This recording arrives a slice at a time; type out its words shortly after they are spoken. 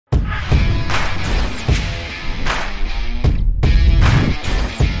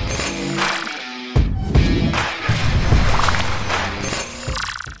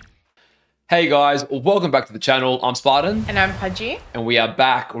Hey guys, welcome back to the channel. I'm Spartan. And I'm Pudgey. And we are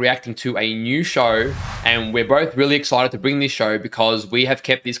back reacting to a new show. And we're both really excited to bring this show because we have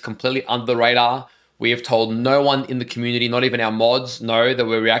kept this completely under the radar. We have told no one in the community, not even our mods, know that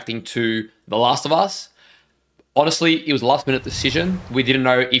we're reacting to The Last of Us. Honestly, it was a last minute decision. We didn't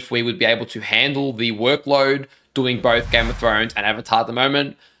know if we would be able to handle the workload doing both Game of Thrones and Avatar at the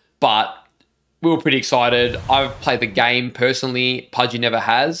moment. But we were pretty excited. I've played the game personally. Pudgey never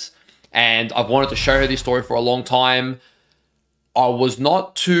has. And I've wanted to show her this story for a long time. I was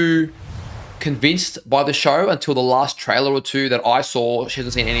not too convinced by the show until the last trailer or two that I saw. She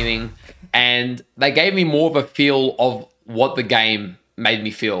hasn't seen anything. And they gave me more of a feel of what the game made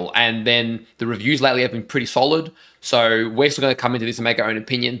me feel. And then the reviews lately have been pretty solid. So we're still going to come into this and make our own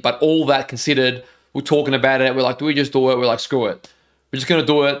opinion. But all that considered, we're talking about it. We're like, do we just do it? We're like, screw it. We're just going to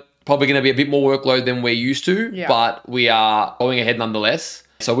do it. Probably going to be a bit more workload than we're used to. Yeah. But we are going ahead nonetheless.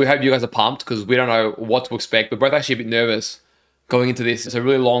 So we hope you guys are pumped because we don't know what to expect. We're both actually a bit nervous going into this. It's a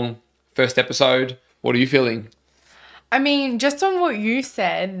really long first episode. What are you feeling? I mean, just on what you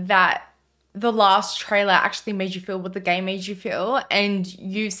said, that the last trailer actually made you feel what the game made you feel. And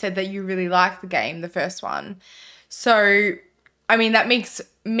you said that you really liked the game, the first one. So, I mean, that makes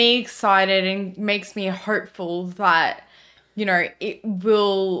me excited and makes me hopeful that, you know, it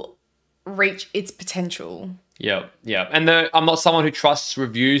will reach its potential. Yeah. And I'm not someone who trusts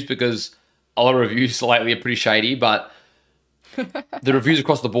reviews because a lot of reviews lately are pretty shady, but the reviews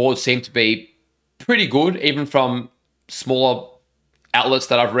across the board seem to be pretty good, even from smaller outlets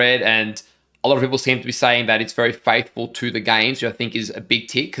that I've read. And a lot of people seem to be saying that it's very faithful to the games, which I think is a big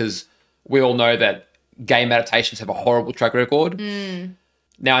tick because we all know that game adaptations have a horrible track record.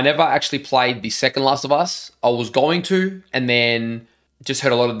 Now, I never actually played the second Last of Us. I was going to, and then just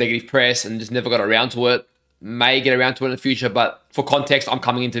heard a lot of negative press and just never got around to it. May get around to it in the future, but for context, I'm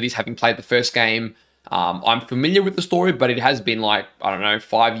coming into this having played the first game. I'm familiar with the story, but it has been like, I don't know,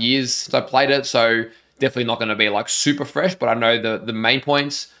 5 years since I played it, so definitely not going to be like super fresh, but I know the main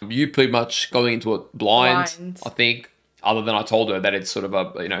points. You pretty much going into it blind, I think, other than I told her that it's sort of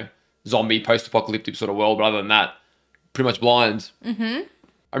a, you know, zombie post-apocalyptic sort of world, but other than that, pretty much blind. I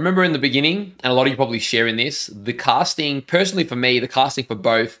remember in the beginning, and a lot of you probably share in this, the casting, personally for me, the casting for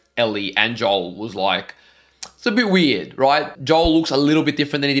both Ellie and Joel was like, it's a bit weird, right? Joel looks a little bit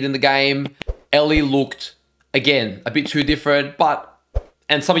different than he did in the game. Ellie looked, again, a bit too different,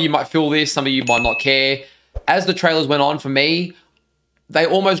 and some of you might feel this, some of you might not care. As the trailers went on for me, they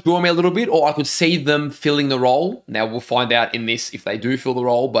almost grew on me a little bit, or I could see them filling the role. Now, we'll find out in this if they do fill the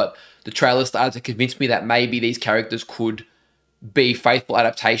role, but the trailers started to convince me that maybe these characters could be faithful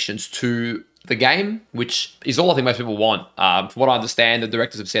adaptations to the game, which is all I think most people want. From what I understand, the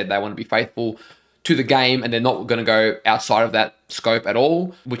directors have said they want to be faithful to the game and they're not going to go outside of that scope at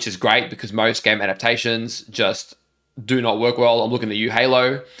all, which is great because most game adaptations just do not work well. I'm looking at you,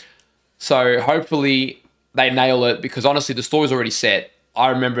 Halo. So hopefully they nail it because honestly, the story's already set. I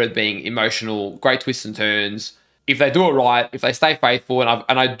remember it being emotional, great twists and turns. If they do it right, if they stay faithful,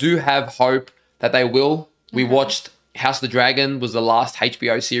 and I do have hope that they will. We watched House of the Dragon was the last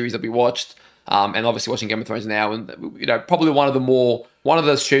HBO series that we watched. And obviously watching Game of Thrones now, and you know, probably one of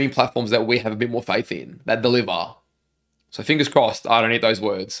the streaming platforms that we have a bit more faith in that deliver. So fingers crossed. I don't need those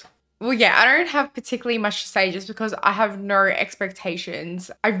words. Well, yeah, I don't have particularly much to say just because I have no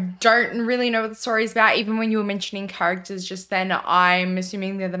expectations. I don't really know what the story is about. Even when you were mentioning characters just then, I'm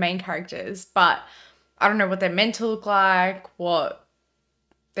assuming they're the main characters, but I don't know what they're meant to look like, what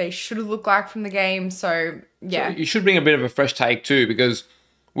they should look like from the game. So yeah, so you should bring a bit of a fresh take too, because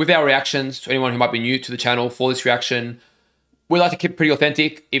with our reactions, to anyone who might be new to the channel for this reaction, we like to keep it pretty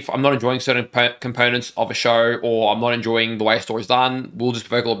authentic. If I'm not enjoying certain components of a show or I'm not enjoying the way a story's done, we'll just be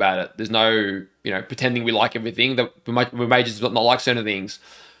vocal about it. There's no, you know, pretending we like everything. That we may just not like certain things.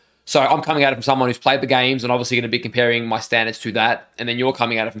 So I'm coming at it from someone who's played the games and obviously going to be comparing my standards to that. And then you're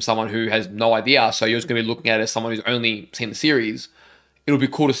coming at it from someone who has no idea. So you're just going to be looking at it as someone who's only seen the series. It'll be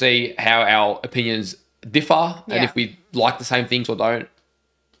cool to see how our opinions differ and if we like the same things or don't.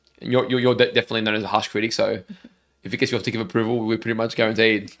 And you're definitely known as a harsh critic, so if it gets your tick of approval, we're pretty much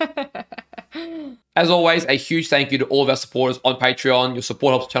guaranteed. As always, a huge thank you to all of our supporters on Patreon. Your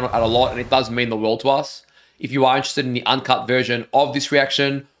support helps the channel out a lot, and it does mean the world to us. If you are interested in the uncut version of this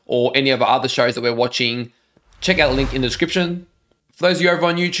reaction or any of our other shows that we're watching, check out the link in the description. For those of you over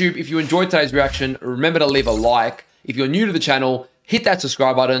on YouTube, if you enjoyed today's reaction, remember to leave a like. If you're new to the channel, hit that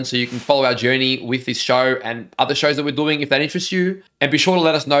subscribe button so you can follow our journey with this show and other shows that we're doing if that interests you. And be sure to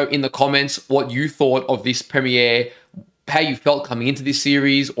let us know in the comments what you thought of this premiere, how you felt coming into this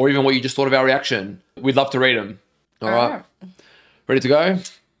series, or even what you just thought of our reaction. We'd love to read them. All right. Ready to go?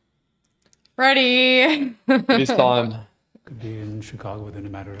 Ready. This time. Could be in Chicago within a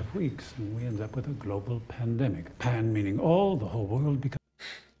matter of weeks, and we end up with a global pandemic. Pan meaning all, the whole world becomes.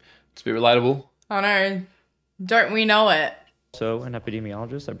 It's a bit relatable. I know. Don't we know it? So, an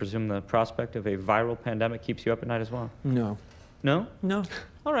epidemiologist, I presume the prospect of a viral pandemic keeps you up at night as well? No. No? No.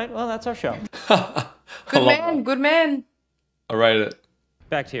 All right, well, that's our show. Good man, good man. I rate it.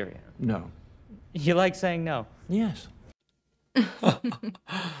 Bacteria. No. You like saying no? Yes.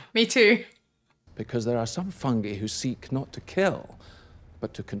 Me too. Because there are some fungi who seek not to kill,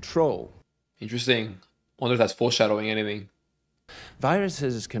 but to control. Interesting. Wonder if that's foreshadowing anything.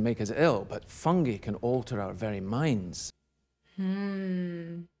 Viruses can make us ill, but fungi can alter our very minds.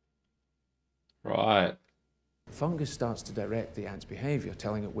 Right. Fungus starts to direct the ant's behavior,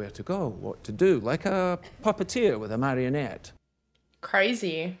 telling it where to go, what to do, like a puppeteer with a marionette.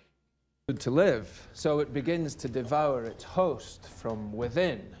 Crazy. Good to live, so it begins to devour its host from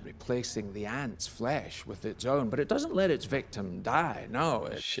within, replacing the ant's flesh with its own. But it doesn't let its victim die, no.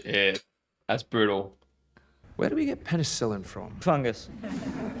 Shit. That's brutal. Where do we get penicillin from? Fungus.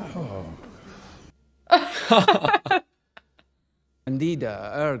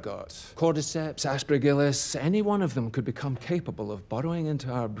 Candida, ergot, cordyceps, aspergillus, any one of them could become capable of burrowing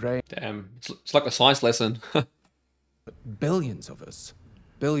into our brain. Damn. It's like a science lesson. Billions of us,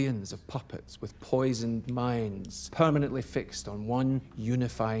 billions of puppets with poisoned minds, permanently fixed on one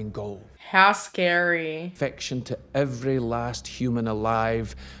unifying goal. How scary. Infection to every last human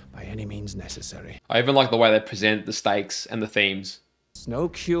alive by any means necessary. I even like the way they present the stakes and the themes. There's no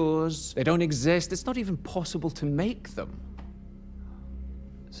cures, they don't exist, it's not even possible to make them.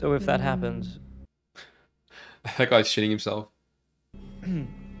 So if that happens, That guy's shitting himself.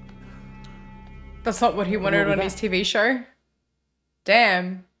 That's not what he wanted on his TV show.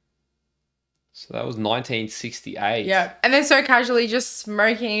 Damn. So that was 1968. Yeah. And then so casually just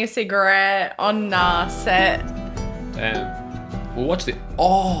smoking a cigarette on set. Damn. We'll watch the...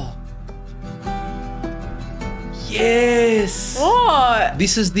 Oh! Yes! What?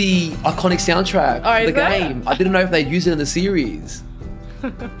 This is the iconic soundtrack Oh, for the is that? game. I didn't know if they'd use it in the series.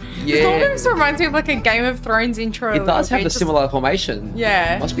 This Yeah. almost reminds me of like a Game of Thrones intro. It does have the Just- similar formation.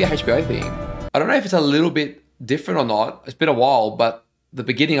 Yeah. Must be a HBO thing. I don't know if it's a little bit different or not. It's been a while, but the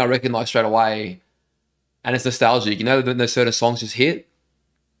beginning I recognize straight away. And it's nostalgic. You know when those certain songs just hit?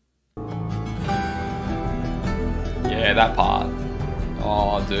 Yeah, that part.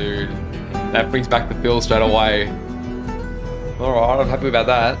 Oh, dude. That brings back the feel straight away. Alright, I'm happy about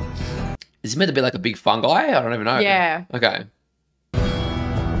that. Is it meant to be like a big fungi? I don't even know. Yeah. Okay.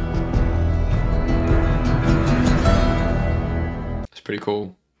 That's pretty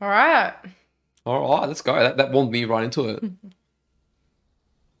cool. All right. Alright, let's go. That warmed me right into it.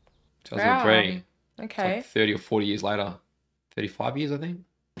 2003. Wow. Okay. Like 30 or 40 years later. 35 years, I think.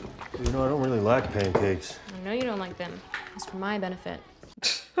 You know, I don't really like pancakes. I know you don't like them. It's for my benefit.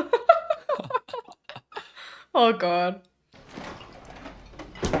 Oh God.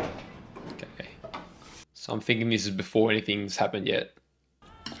 Okay. So I'm thinking this is before anything's happened yet.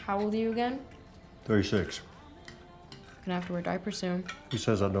 How old are you again? 36. Gonna have to wear diapers soon. Who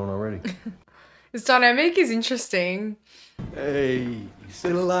says I don't already? This dynamic is interesting. Hey, you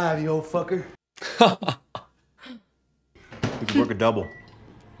still alive, you old fucker? We could work a double.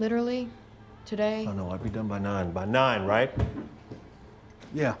 Literally, today. Oh no, I'd be done by 9. By 9, right?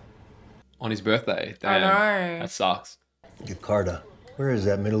 Yeah. On his birthday. I Damn. know. That sucks. Jakarta. Where is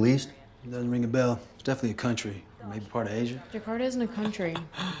that, Middle East? Doesn't ring a bell. It's definitely a country. Maybe part of Asia. Jakarta isn't a country.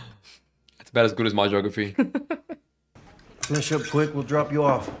 It's about as good as my geography. Finish up quick, we'll drop you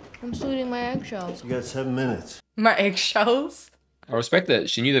off. I'm still eating my eggshells. You got 7 minutes. My eggshells. I respect it.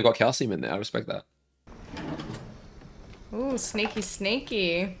 She knew they've got calcium in there. I respect that. Ooh, sneaky,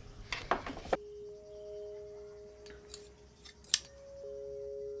 sneaky.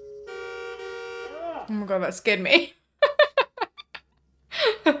 Oh my God, that scared me.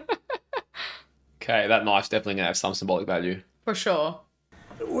 Okay, that knife's definitely going to have some symbolic value. For sure.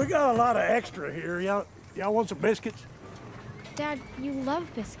 We got a lot of extra here. Y'all want some biscuits? Dad, you love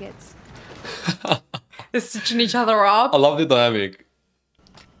biscuits. They're stitching each other up. I love the dynamic.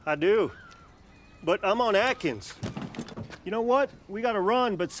 I do. But I'm on Atkins. You know what? We gotta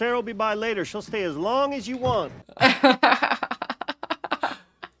run, but Sarah will be by later. She'll stay as long as you want.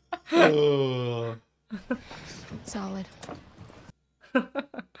 Solid.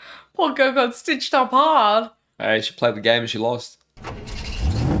 Poor girl got stitched up hard. Hey, she played the game and she lost.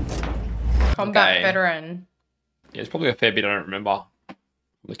 Combat Okay. veteran. Yeah, it's probably a fair bit I don't remember.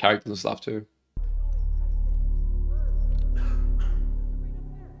 The characters and stuff too.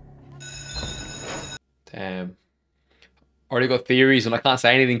 Damn. already got theories and I can't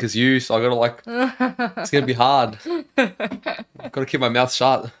say anything because you, so I gotta like, it's gonna be hard. I've gotta keep my mouth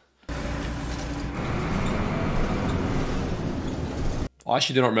shut. I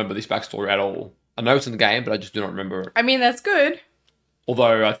actually do not remember this backstory at all. I know it's in the game, but I just do not remember it. I mean, that's good.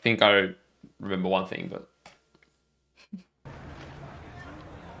 Although I think I remember one thing, but...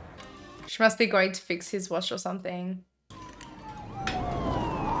 She must be going to fix his watch or something.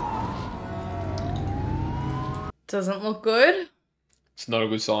 Doesn't look good. It's not a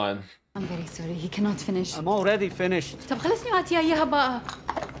good sign. I'm very sorry, he cannot finish. I'm already finished. طب خلصني وأعطيها إياها بقى.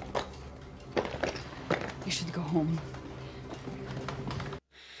 You should go home.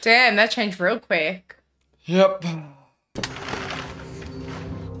 Damn, that changed real quick. Yep.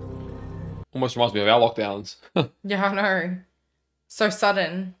 Almost reminds me of our lockdowns. Yeah, I know. So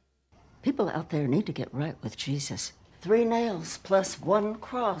sudden. People out there need to get right with Jesus. 3 nails plus 1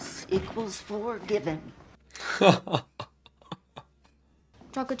 cross equals 4 given.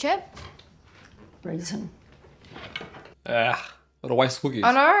 Chocolate chip? Raisin. Ah, what a waste of cookies.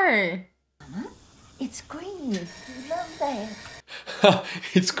 I know. Mama, it's green. You love that.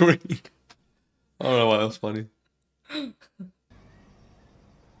 It's green. I don't know why that's funny.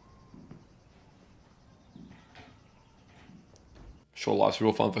 Sure, life's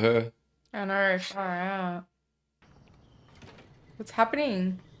real fun for her. I know, far out. What's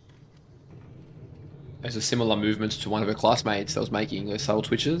happening? There's a similar movements to one of her classmates that was making those subtle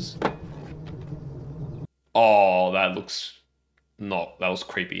twitches. Oh, that looks not. That was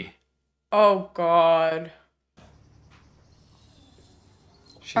creepy. Oh god.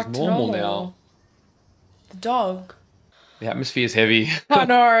 She's Back to normal now. The dog. The atmosphere is heavy. I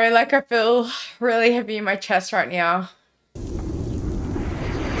know, like I feel really heavy in my chest right now.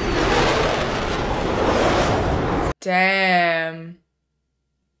 Damn.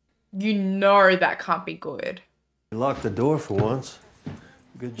 You know that can't be good. You locked the door for once.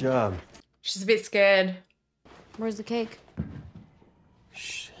 Good job. She's a bit scared. Where's the cake?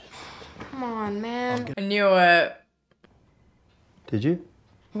 Come on, man. I knew it. Did you?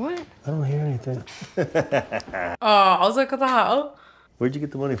 What? I don't hear anything. Oh, I was like, what the hell? Where'd you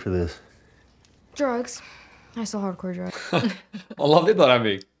get the money for this? Drugs. I sell hardcore drugs. I love the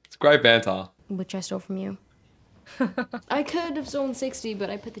dynamic. It's great banter. Which I stole from you. I could have stolen 60, but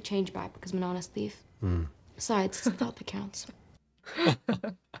I put the change back because I'm an honest thief. Besides, it's the thought that counts.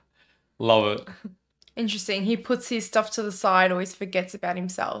 Love it. Interesting. He puts his stuff to the side, always forgets about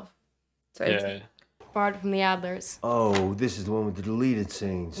himself. So Yeah. Borrowed from the Adlers. Oh, this is the one with the deleted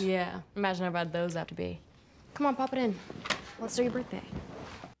scenes. Yeah. Imagine how bad those have to be. Come on, pop it in. Let's do your birthday.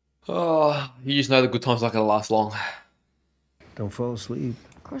 Oh, you just know the good times aren't gonna last long. Don't fall asleep.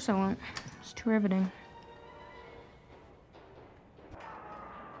 Of course I won't. It's too riveting.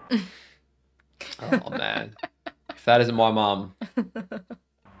 Oh man. If that isn't my mum.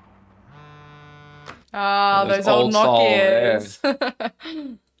 Ah, Those those old old style, Nokias.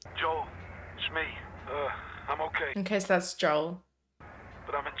 Joel, it's me. I'm okay, In case that's Joel.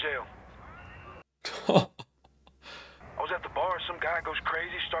 but I'm in jail. I was at the bar, some guy goes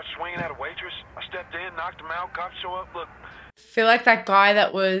crazy, starts swinging at a waitress. I stepped in, knocked him out, cops show up, look. Feel like that guy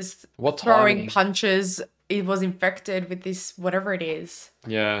that was What throwing timing? punches, he was infected with this, whatever it is.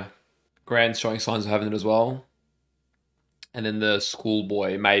 Yeah. Grant's showing signs of having it as well. And then the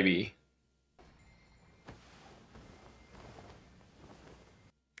schoolboy, maybe.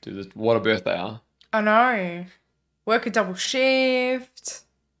 Dude, what a birthday, huh? I know. Work a double shift.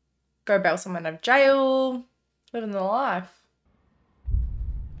 Go bail someone out of jail. Living the life.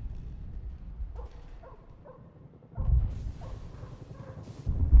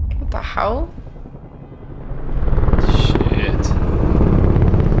 What the hell? Shit.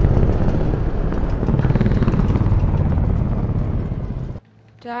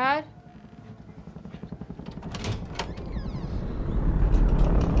 Dad?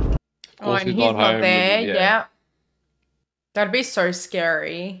 Oh, and he's he's not not home, there. yeah. Yeah. That'd be so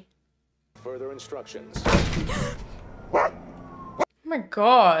scary. Further instructions. Oh my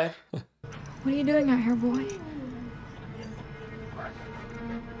god. What are you doing out here, boy?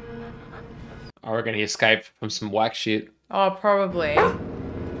 I reckon he escaped from some whack shit. Oh, probably.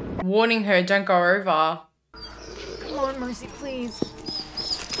 Warning her, don't go over. Come on, Mercy, please.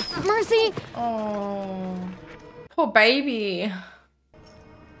 Mercy! Oh. Poor baby.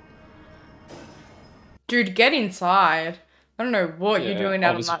 Dude, get inside. I don't know what you're doing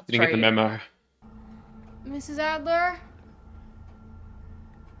out on obviously that didn't get the street. memo. Mrs. Adler?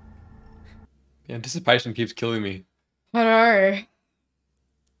 The anticipation keeps killing me. I know.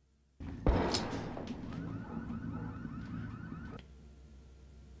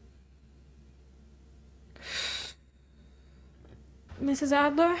 Mrs.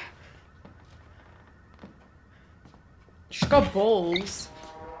 Adler? She's got balls.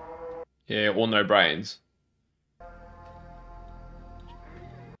 Yeah, or no brains.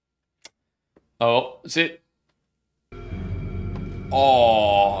 Oh, that's it.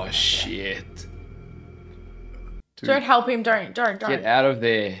 Oh, shit. Dude, Don't help him. Don't. get out of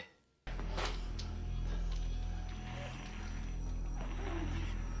there.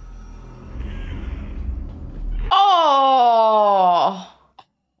 Oh.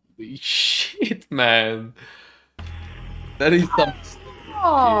 Holy shit, man. That is some...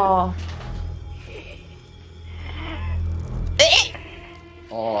 Oh.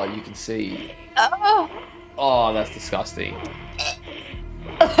 Oh, you can see. Oh. Oh, that's disgusting.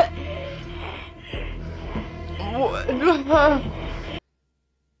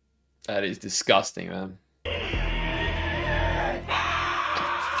 That is disgusting, man.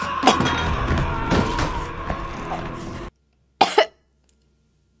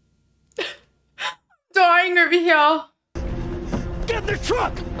 Dying over here. Get in the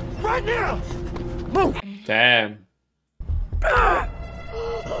truck! Right now! Move! Damn.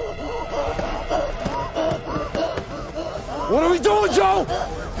 What are we doing, Joe?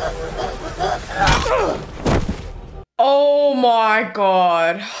 Oh my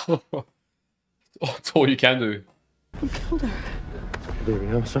god. That's all you can do. Baby,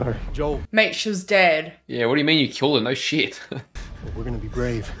 I'm sorry. Joel, Mate, she was dead. Yeah, what do you mean you killed her? No shit. We're gonna be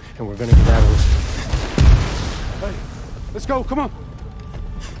brave, and we're gonna get out of this. hey, let's go, come on.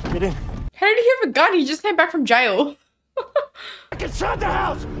 Get in. How did he have a gun? He just came back from jail. Inside the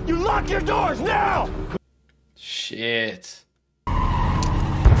house! You lock your doors now! Shit.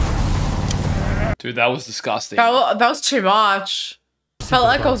 Dude, that was disgusting. That was too much. Felt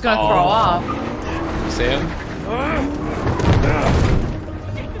like I was gonna throw up. See him?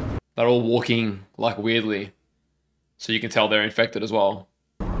 They're all walking like weirdly. So you can tell they're infected as well.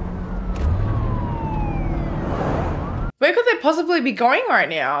 Where could they possibly be going right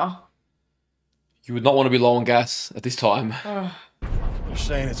now? You would not want to be low on gas at this time. They're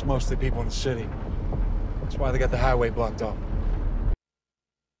saying it's mostly people in the city. That's why they got the highway blocked off.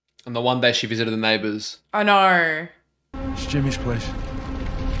 And the one day she visited the neighbors. I know. It's Jimmy's place.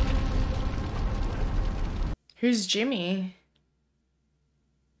 Who's Jimmy?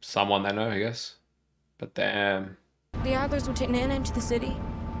 Someone they know, I guess. But damn. The Adlers would take Nana into the city.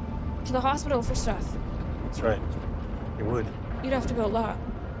 To the hospital for stuff. That's right. You would. You'd have to go a lot.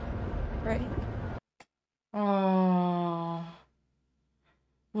 Right? Oh.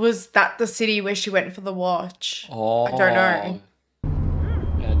 Was that the city where she went for the watch? Oh. I don't know.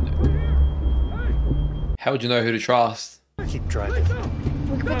 And how would you know who to trust? Keep driving.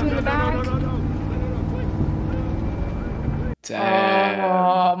 We could put them in the bag. Damn.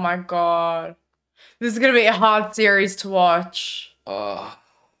 Oh my god. This is gonna be a hard series to watch. And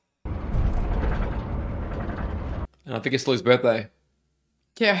I think it's still his birthday.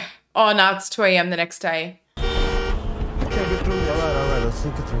 Yeah. Oh no, it's 2 a.m. the next day. Can't get through. All right. Let's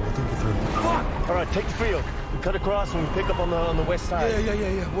think it through. We'll think it through. Fuck! All right, take the field. We cut across and we pick up on the west side.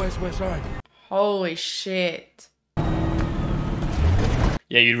 Yeah. West, all right. Holy shit.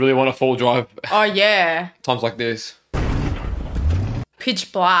 Yeah, you'd really want a full drive Oh yeah. times like this.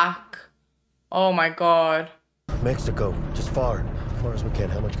 Pitch black. Oh my god. Mexico, just far as we can.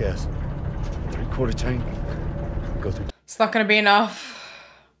 How much gas? 3/4 tank. Go through. It's not gonna be enough.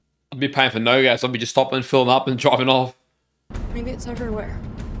 I'd be paying for no gas. I'd be just stopping, filling up, and driving off. Maybe it's everywhere.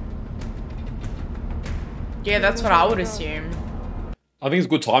 Yeah, that's what I would assume. I think it's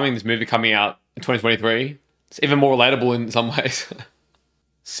good timing, this movie coming out in 2023. It's even more relatable in some ways.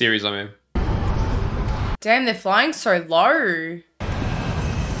 Series, I mean. Damn, they're flying so low.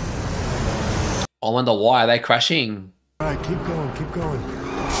 I wonder why. Are they crashing? All right, keep going.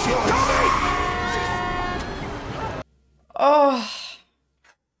 Oh.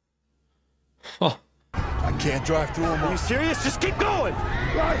 I can't drive through them. Are you serious? Just keep going.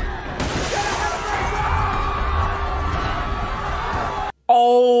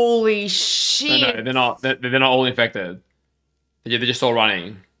 Holy shit. No, they're not. They're not all infected. They're just all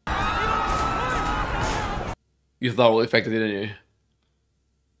running. You thought they were all infected, didn't you?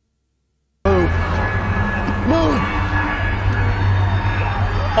 Move!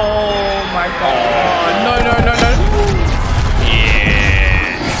 Oh my god. No.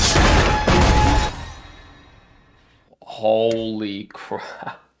 Holy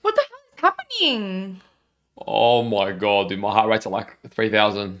crap. What the hell is happening? Oh my god, dude. My heart rate's at like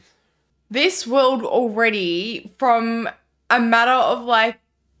 3,000. This world already, from a matter of like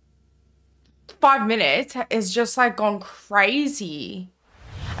 5 minutes, has just like gone crazy.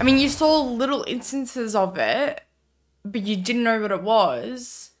 I mean, you saw little instances of it, but you didn't know what it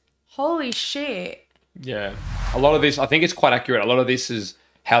was. Holy shit. Yeah. A lot of this, I think it's quite accurate. A lot of this is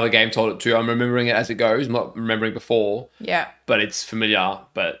how the game told it too. I'm remembering it as it goes, not remembering before. Yeah. But it's familiar.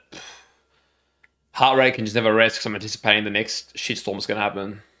 But heart rate can just never rest because I'm anticipating the next shitstorm's going to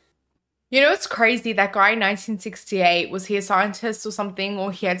happen. You know, it's crazy. That guy in 1968, was he a scientist or something?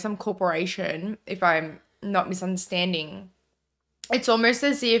 Or he had some corporation, if I'm not misunderstanding. It's almost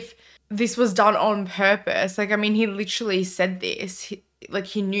as if this was done on purpose. Like, I mean, he literally said this.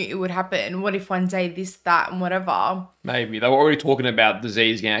 He knew it would happen. What if one day this, that, and whatever? Maybe. They were already talking about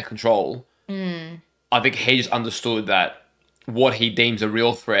disease getting out of control. Mm. I think he just understood that what he deems a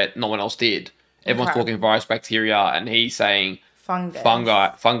real threat, no one else did. Everyone's talking virus, bacteria, and he's saying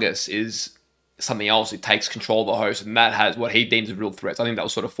fungus is something else. It takes control of the host, and that has what he deems a real threat. So I think that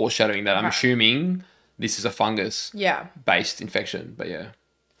was sort of foreshadowing that. I'm assuming this is a fungus-based infection, but yeah.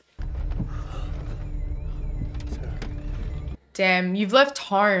 Damn, you've left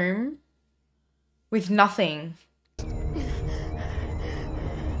home with nothing.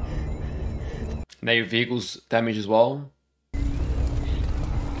 Now your vehicle's damaged as well.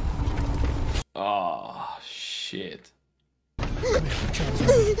 Oh, shit.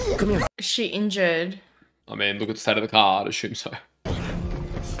 Come here. Is she injured? I mean, look at the state of the car. I'd assume so.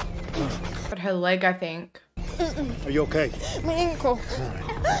 But her leg, I think. Are you okay? My ankle.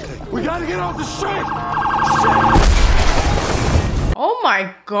 We gotta get off the street! Oh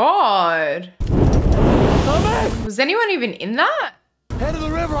my god. Was anyone even in that? Head to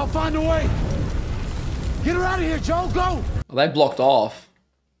the river, I'll find a way. Get her out of here, Joe, go! Are they blocked off?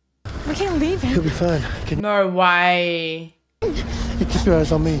 We can't leave him. He'll be fine. No way. You keep your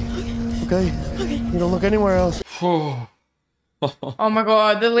eyes on me, okay? You don't look anywhere else. Oh my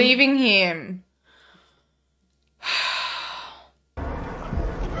god, they're leaving him.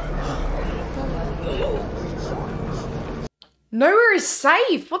 Nowhere is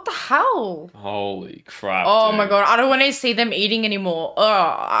safe. What the hell? Holy crap. Oh dude. my god, I don't want to see them eating anymore.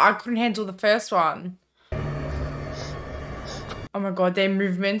 Ugh, I couldn't handle the first one. Oh my god, their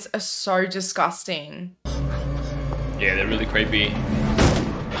movements are so disgusting. Yeah, they're really creepy.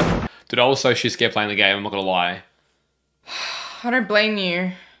 Dude, I was so shit scared playing the game, I'm not gonna lie. I don't blame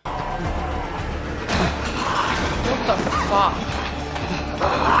you. What the fuck?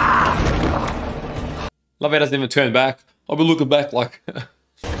 Love how he doesn't even turn back. I'll be looking back like...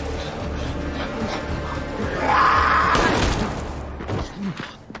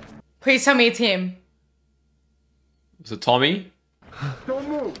 Please tell me it's him. Is it Tommy? Don't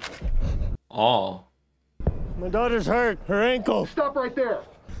move. Oh. My daughter's hurt. Her ankle. Stop right there.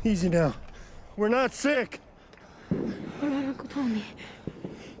 Easy now. We're not sick. What about Uncle Tommy?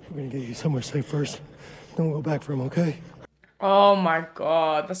 We're gonna get you somewhere safe first. Then we'll go back for him, okay? Oh my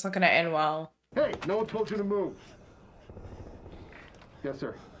god, that's not gonna end well. Hey, no one told you to move. Yes,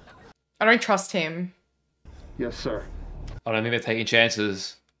 sir. I don't trust him. Yes, sir. I don't think they're taking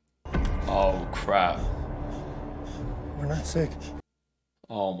chances. Oh, crap. We're not sick.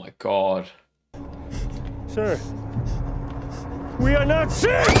 Oh my god. Sir. We are not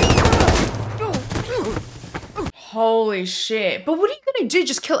sick! Holy shit. But what are you gonna do?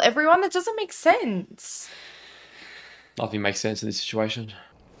 Just kill everyone? That doesn't make sense. Nothing makes sense in this situation.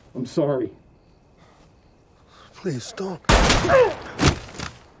 I'm sorry. Please don't.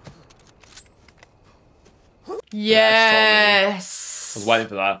 Yes. I was waiting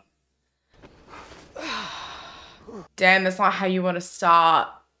for that. Damn, that's not how you want to start.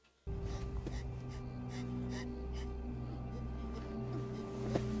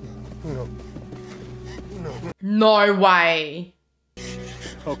 No. No. No way.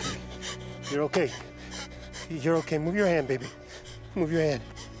 Okay. You're okay. You're okay. Move your hand, baby. Move your hand.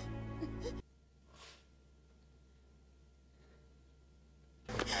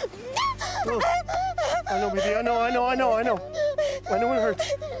 Oh, I know, baby. I know. I know it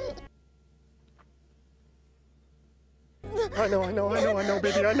hurts. I know,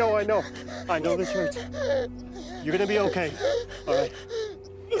 baby. I know. I know this hurts. You're gonna be okay. All right.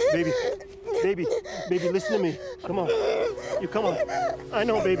 Baby, listen to me. Come on. You come on. I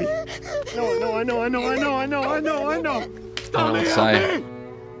know, baby. No, I know. I don't know what to say.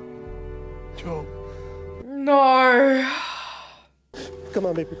 Joe. No. Come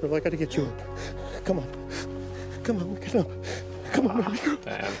on, baby girl. I gotta get you up. Come on, get up. Come on, baby girl.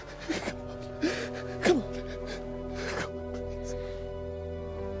 Damn. Come on.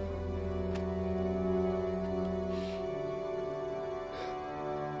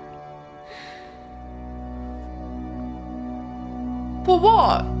 For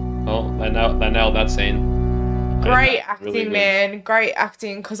what? Oh, they nailed that scene. Great acting, Really good. man. Great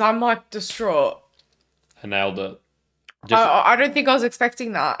acting, because I'm like distraught. They nailed it. Just I don't think I was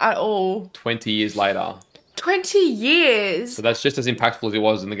expecting that at all. 20 years later. 20 years. So that's just as impactful as it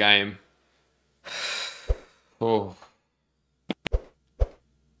was in the game. Oh.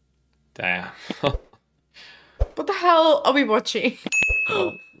 Damn. What the hell are we watching?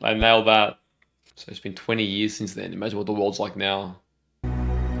 Well, I nailed that. So it's been 20 years since then. Imagine what the world's like now.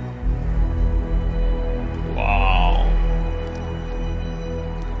 Wow.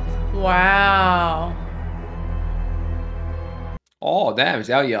 Wow. Oh, damn, it's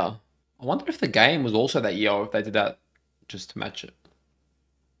our year. I wonder if the game was also that year or if they did that just to match it.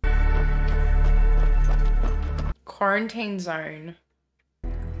 Quarantine zone.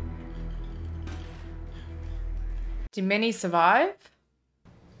 Did many survive?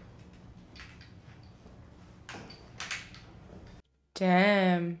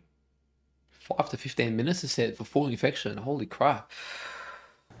 Damn. 5 to 15 minutes is set for full infection. Holy crap.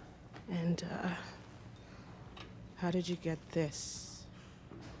 And, how did you get this?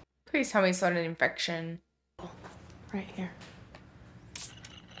 Please tell me it's not an infection. Right here.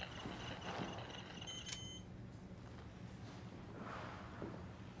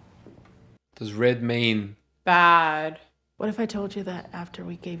 Does red mean bad? What if I told you that after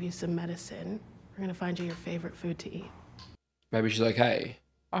we gave you some medicine, we're gonna find you your favorite food to eat? maybe she's okay?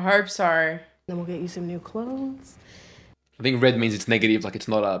 I hope so. Then we'll get you some new clothes. I think red means it's negative, like it's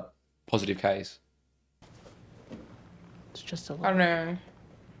not a positive case. It's just a I don't know.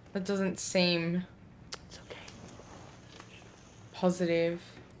 That doesn't seem... It's okay. Positive.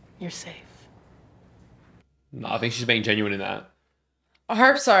 You're safe. No, I think she's being genuine in that. I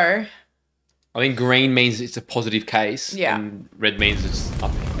hope so. I think green means it's a positive case. Yeah. And red means it's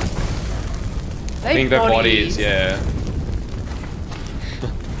nothing. They I think their bodies. bodies, yeah.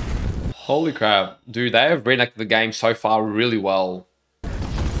 Holy crap. Dude, they have reenacted the game so far really well.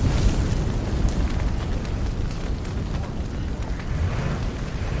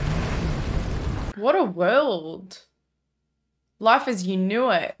 What a world. Life as you knew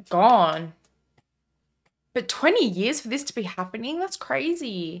it, gone. But 20 years for this to be happening? That's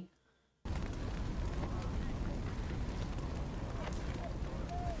crazy.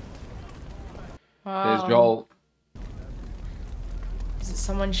 Wow. There's Joel. Is it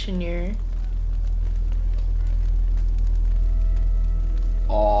someone she knew?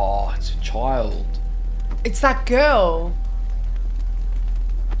 Oh, it's a child. It's that girl.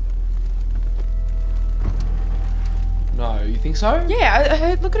 No, you think so?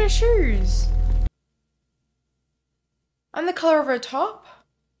 Yeah, look at her shoes. And the color of her top.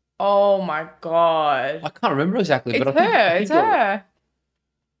 Oh my god. I can't remember exactly, It's but I think... her, it's her.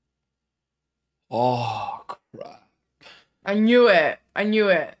 Oh, crap. I knew it. I knew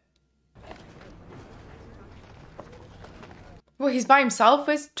it. Well, he's by himself.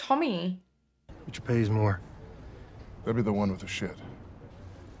 Where's Tommy? Which pays more? That'd be the one with the shit.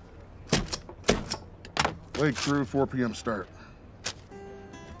 Lake crew, 4 p.m. start.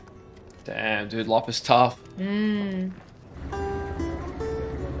 Damn, dude, life is tough. Mm.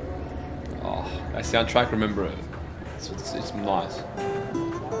 Oh, that soundtrack, remember it. It's nice.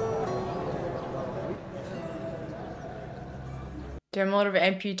 Damn, a lot of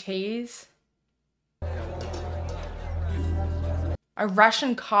amputees. A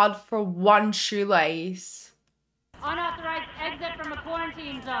ration card for 1 shoelace. Unauthorized exit from a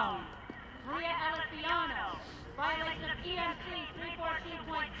quarantine zone. Maria Alessiano. Violation of EMC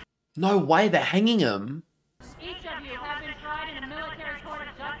 314. No way, they're hanging him. Each of you have been tried in a military court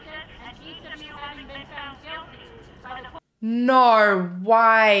of justice, and each of you having been found guilty by the No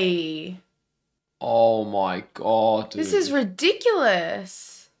way. Oh my god, dude. This is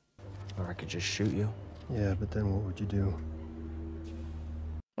ridiculous. Or I could just shoot you. Yeah, but then what would you do?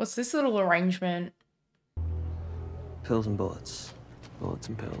 What's this little arrangement? Pills and bullets. Bullets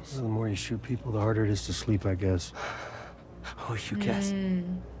and pills. Well, the more you shoot people, the harder it is to sleep, I guess. Oh, you guess.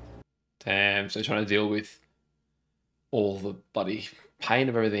 Damn, so trying to deal with all the bloody pain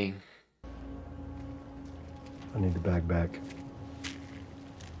of everything. I need the bag back.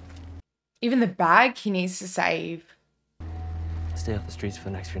 Even the bag he needs to save. Stay off the streets for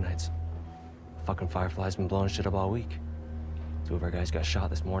the next few nights. Fucking Firefly's been blowing shit up all week. 2 of our guys got shot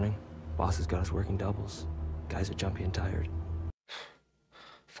this morning. Boss has got us working doubles. Guys are jumpy and tired.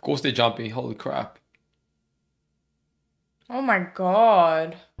 Of course they're jumpy, holy crap. Oh my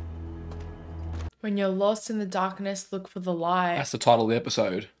god. When you're lost in the darkness, look for the light. That's the title of the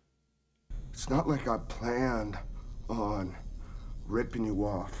episode. It's not like I planned on ripping you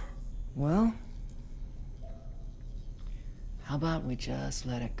off. Well, how about we just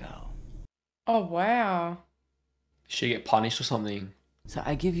let it go? Oh wow. She get punished or something. So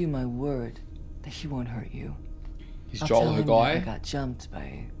I give you my word that he won't hurt you. Is I'll Joel tell her him that guy? I got jumped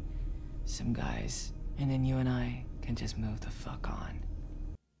by some guys, and then you and I can just move the fuck on.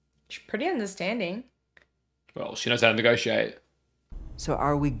 She's pretty understanding. Well, she knows how to negotiate. So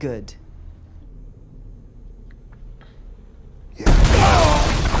are we good?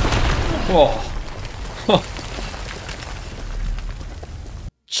 Oh.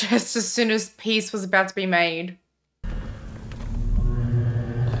 Just as soon as peace was about to be made.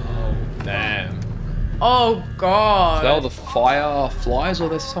 Damn. Oh, God. Is that all the fireflies or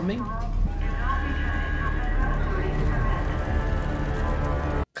there's something?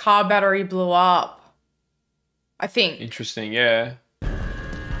 Car battery blew up. I think. Interesting, yeah.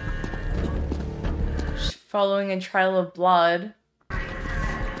 She's following a trail of blood. Oh,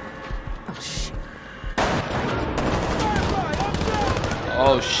 shit.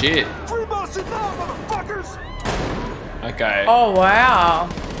 Oh, shit. Okay. Oh, wow.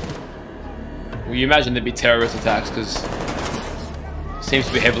 Well, you imagine there'd be terrorist attacks because it seems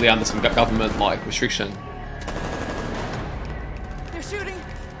to be heavily under some government like restriction. They're shooting!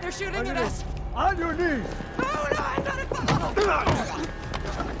 They're shooting at us! On your knees! Oh no, I'm not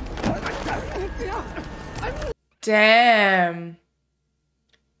Damn.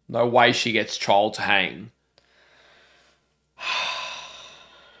 No way she gets trial to hang.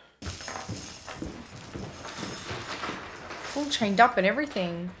 Full chained up and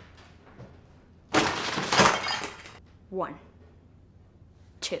everything. 1,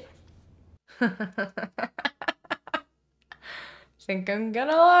 2. Think I'm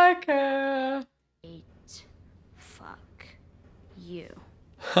gonna like her. 8. Fuck you.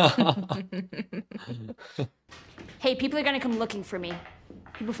 Hey, people are gonna come looking for me.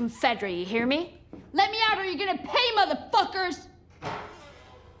 People from Fedra, you hear me? Let me out or you're gonna pay, motherfuckers!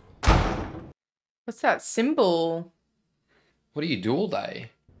 What's that symbol? What do you do all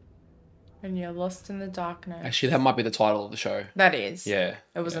day? When you're lost in the darkness. Actually, that might be the title of the show. That is. Yeah.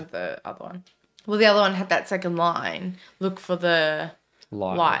 It wasn't the other one. Well, the other one had that second line. Look for the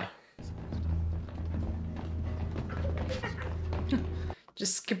light.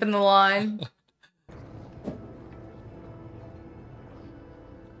 Just skipping the line.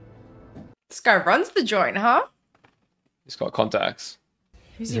 This guy runs the joint, huh? He's got contacts.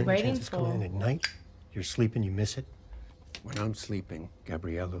 Who's Is he there any waiting chance it's coming in for? at night? You're sleeping, you miss it? When I'm sleeping,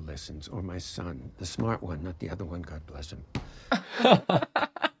 Gabriella listens, or my son, the smart one, not the other one, God bless him.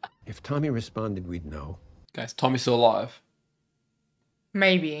 If Tommy responded, we'd know. Guys, Tommy's still alive.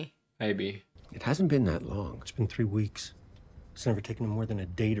 Maybe. Maybe. It hasn't been that long. It's been 3 weeks. It's never taken him more than a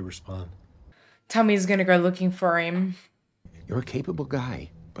day to respond. Tommy's gonna go looking for him. You're a capable guy,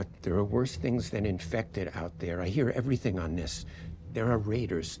 but there are worse things than infected out there. I hear everything on this. There are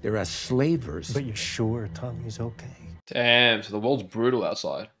raiders. There are slavers. But you're sure Tommy's okay? Damn, so the world's brutal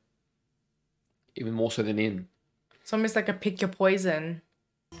outside. Even more so than in. It's almost like a pick your poison.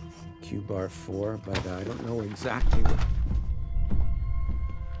 Q-bar 4, but I don't know exactly what...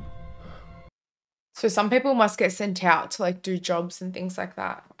 So some people must get sent out to like do jobs and things like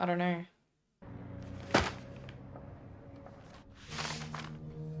that. I don't know.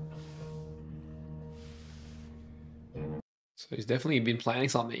 So he's definitely been planning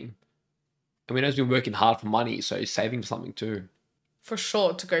something. And we know he's been working hard for money, so he's saving something too. For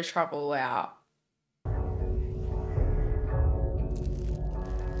sure to go travel out.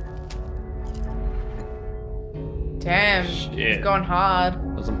 Damn, Shit. he's gone hard.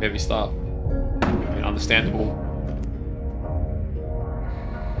 That's some heavy stuff. I mean, understandable.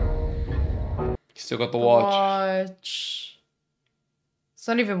 He's still got the watch. Watch. It's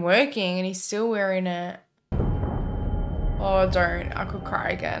not even working and he's still wearing it. Oh, don't. I could cry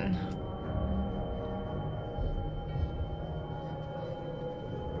again.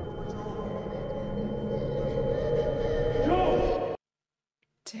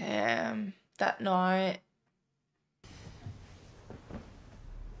 Damn. That night.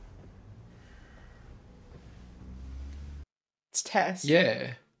 It's Tess.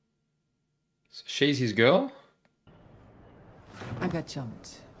 Yeah. So she's his girl? I got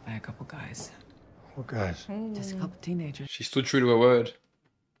jumped by a couple guys. What guys? Just a couple teenagers. She stood true to her word.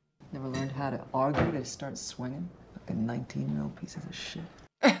 Never learned how to argue. They start swinging like a 19-year-old pieces of shit.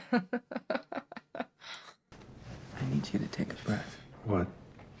 I need you to take a breath. What?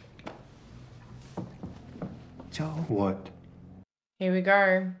 Joe. What? Here we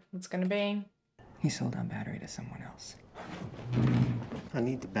go. What's gonna be? He sold our battery to someone else. I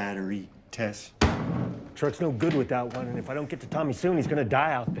need the battery, Tess. Truck's no good without one, and if I don't get to Tommy soon, he's gonna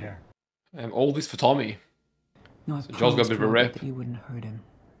die out there. And all this for Tommy. No, I So Joel's got a bit of a rep. that you wouldn't hurt him.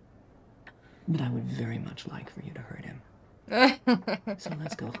 But I would very much like for you to hurt him. So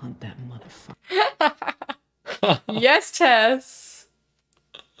let's go hunt that motherfucker. Yes, Tess.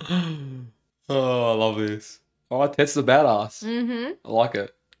 Oh, I love this. All right, Tess is a badass. Mm-hmm. I like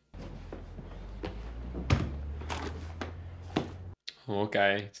it.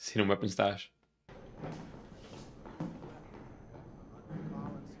 Okay, just hidden weapon stash.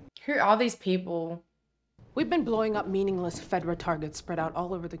 Who are these people? We've been blowing up meaningless Fedra targets spread out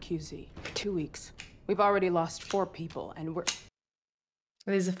all over the QZ for 2 weeks. We've already lost 4 people, and we're...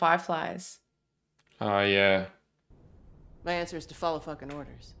 These are fireflies. Oh, yeah. My answer is to follow fucking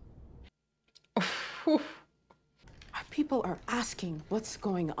orders. Our people are asking what's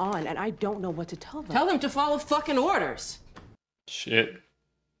going on, and I don't know what to tell them. Tell them to follow fucking orders. Shit.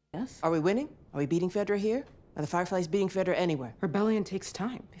 Yes? Are we winning? Are we beating Fedra here? Are the Fireflies beating Fedra anywhere? Rebellion takes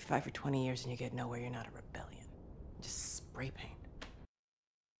time. You fight for 20 years and you get nowhere, you're not a rebellion. Just spray paint.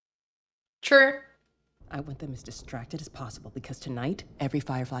 True. I want them as distracted as possible because tonight, every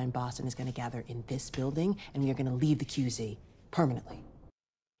Firefly in Boston is going to gather in this building and we are going to leave the QZ permanently.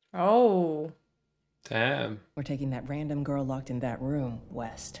 Oh. Damn. We're taking that random girl locked in that room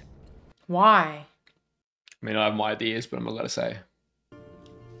west. Why? I mean, I have my ideas, but I'm not going to say.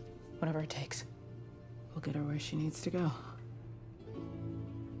 Whatever it takes. We'll get her where she needs to go.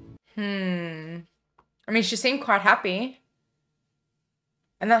 I mean, she seemed quite happy.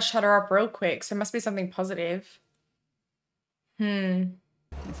 And that shut her up real quick, so it must be something positive. Hey,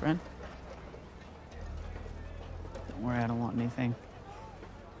 friend. Don't worry, I don't want anything.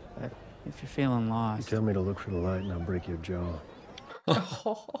 But if you're feeling lost... You tell me to look for the light and I'll break your jaw.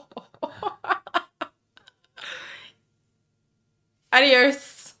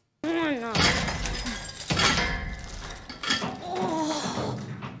 Adios. Oh, no.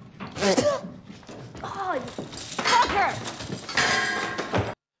 Oh, you fucker!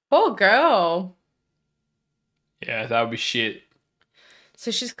 Poor girl. Yeah, that would be shit.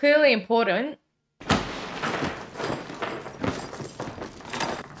 So she's clearly important.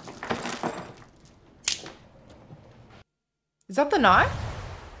 Is that the knife?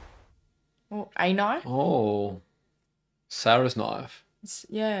 Or a knife? Oh. Sarah's knife.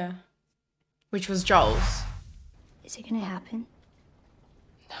 Yeah. Which was Joel's. Is it gonna happen?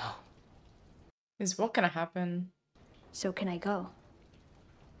 Is what gonna happen? So can I go?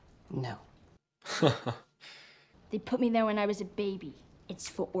 No. They put me there when I was a baby. It's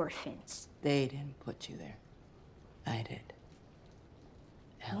for orphans. They didn't put you there. I did.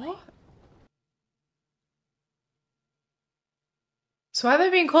 Ellie. What? So why have they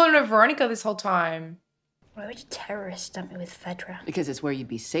been calling her Veronica this whole time? Why would you terrorists dump me with Fedra? Because it's where you'd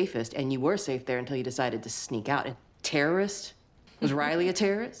be safest, and you were safe there until you decided to sneak out. And terrorist? Was Riley a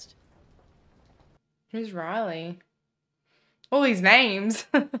terrorist? Who's Riley? All these names.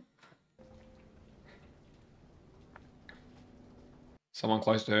 Someone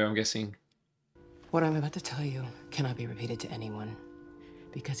close to her, I'm guessing. What I'm about to tell you cannot be repeated to anyone.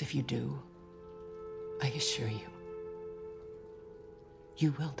 Because if you do, I assure you,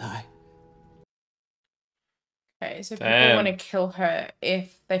 you will die. Okay, so people Damn. want to kill her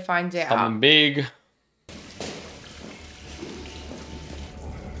if they find out. Something big.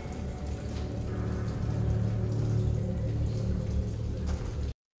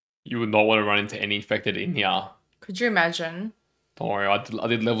 You would not want to run into any infected in here. Could you imagine? Don't worry, I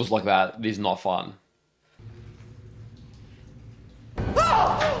did levels like that. It is not fun.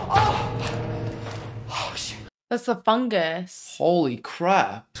 Oh, shit. That's the fungus. Holy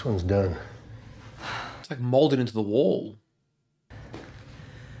crap. This one's done. It's like molded into the wall.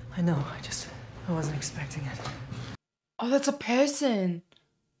 I know, I wasn't expecting it. Oh, that's a person.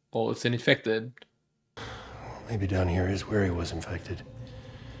 Oh, it's an infected. Maybe down here is where he was infected.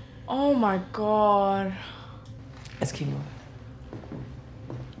 Oh my god. Let's keep moving.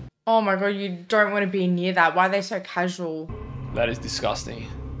 Oh my god, you don't want to be near that. Why are they so casual? That is disgusting.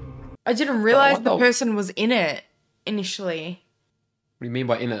 I didn't realize what the the- person was in it initially. What do you mean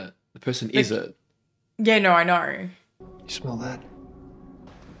by in it? The person is it. Yeah, no, I know. You smell that?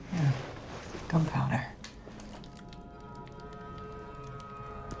 Yeah. Gunpowder.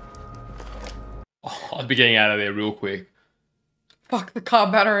 Oh, I'd be getting out of there real quick. Fuck the car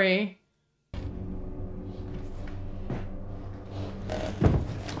battery.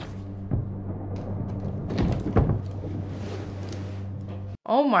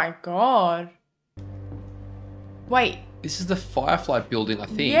 Oh my god. Wait. This is the Firefly building, I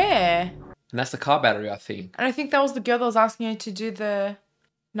think. Yeah. And that's the car battery, I think. And I think that was the girl that was asking her to do the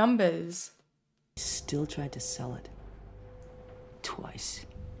numbers. Still tried to sell it. Twice.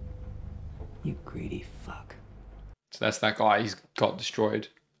 You greedy fuck. So that's that guy. He's got destroyed.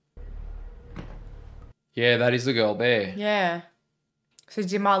 Yeah, that is the girl there. Yeah. So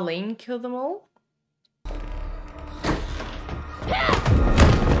did Marlene kill them all?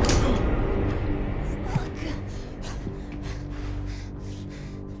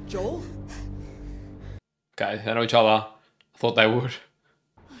 Joel? Okay, they know each other. I thought they would.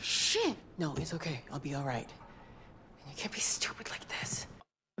 Shit. No, it's okay. I'll be all right. You can't be stupid like this.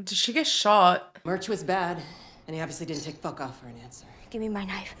 Did she get shot? Merch was bad, and he obviously didn't take fuck off for an answer. Give me my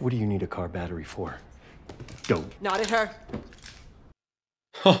knife. What do you need a car battery for? Don't. Not at her.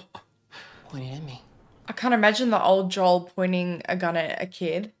 Pointed at me. I can't imagine the old Joel pointing a gun at a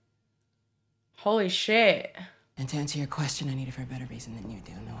kid. Holy shit. And to answer your question, I need it for a better reason than you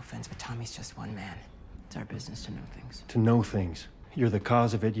do. No offense, but Tommy's just one man. It's our business to know things. To know things. You're the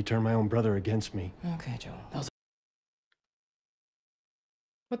cause of it. You turned my own brother against me. Okay, Joel. Those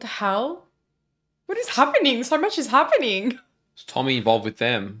What the hell? What is happening? So much is happening. Is Tommy involved with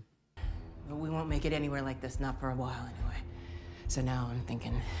them? But we won't make it anywhere like this, not for a while anyway. So now I'm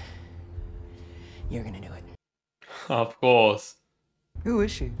thinking you're gonna do it. Of course. Who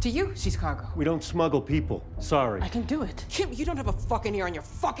is she? To you, she's cargo. We don't smuggle people. Sorry. I can do it. Kim, you don't have a fucking ear on your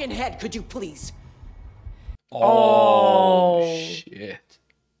fucking head, could you please? Oh, shit.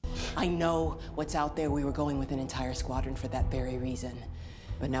 I know what's out there. We were going with an entire squadron for that very reason.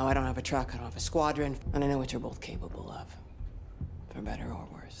 But now I don't have a truck, I don't have a squadron, and I know what you're both capable of. For better or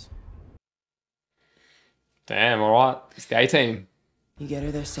worse. Damn, alright. It's the A-team. You get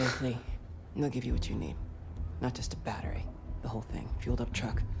her there safely, and they'll give you what you need. Not just a battery. The whole thing. Fueled up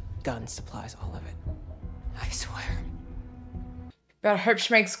truck, guns, supplies, all of it. I swear. But I hope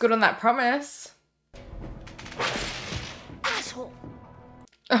she makes good on that promise. Asshole!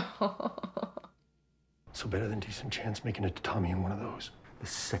 So better than decent chance making it to Tommy in one of those. The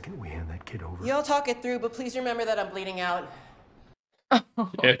second we hand that kid over. You'll talk it through, but please remember that I'm bleeding out.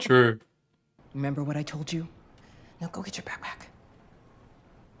 Yeah, true. Remember what I told you? Now go get your backpack.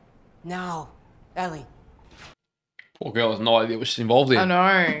 Now, Ellie. Poor girl has no idea what she's involved in. I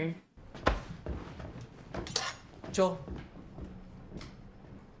know. Joel.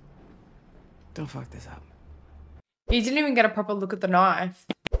 Don't fuck this up. He didn't even get a proper look at the knife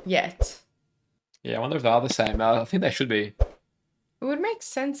yet. Yeah, I wonder if they are the same. I think they should be. It would make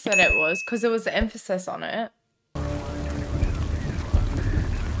sense that it was, because there was emphasis on it.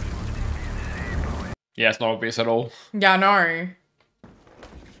 Yeah, it's not obvious at all. Yeah, I know.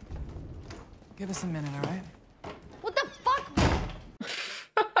 Give us a minute, all right? What the fuck?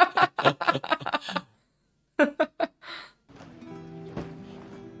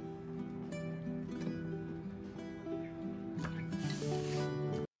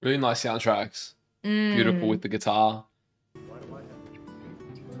 Really nice soundtracks. Beautiful with the guitar.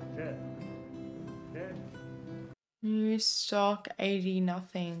 New stock 80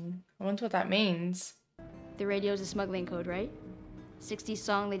 nothing. I wonder what that means. The radio's a smuggling code, right? 60s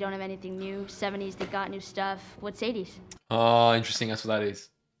song, they don't have anything new. 70s, they got new stuff. What's 80s? Oh, interesting. That's what that is.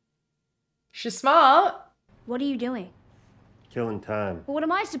 She's smart. What are you doing? Killing time. What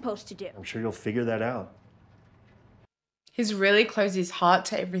am I supposed to do? I'm sure you'll figure that out. He's really closed his heart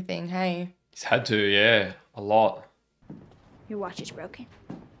to everything, hey? He's had to, yeah. A lot. Your watch is broken.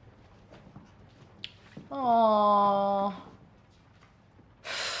 Aww.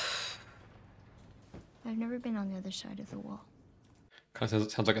 I've never been on the other side of the wall. Kind of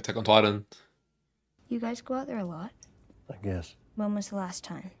sounds like Attack on Titan. You guys go out there a lot? I guess. When was the last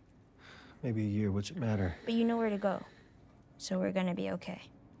time? Maybe a year. What's it matter? But you know where to go. So we're gonna be okay.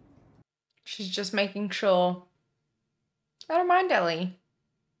 She's just making sure. I don't mind Ellie.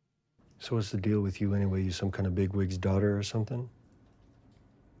 So what's the deal with you anyway? You some kind of bigwig's daughter or something?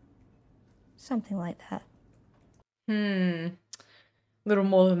 Something like that. Little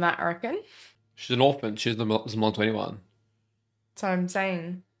more than that, I reckon. She's an orphan. She doesn't belong to anyone. That's what I'm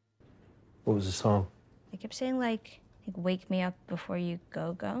saying. What was the song? I kept saying like wake me up before you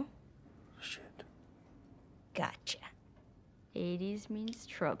go. Shit. Gotcha. 80s means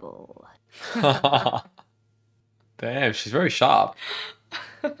trouble. Damn, she's very sharp.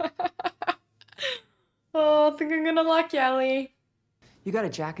 Oh, I think I'm gonna like Ellie. You got a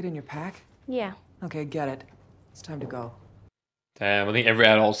jacket in your pack? Yeah. Okay, get it. It's time to go. Damn, I think every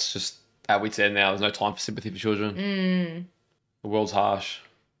adult's just at wit's end now. There's no time for sympathy for children. The world's harsh.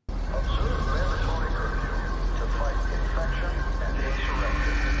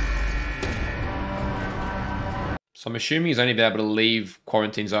 So I'm assuming he's only been able to leave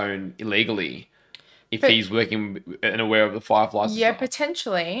quarantine zone illegally if he's working and aware of the Fireflies. Yeah,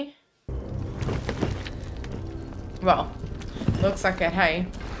 potentially. Well, looks like it, hey.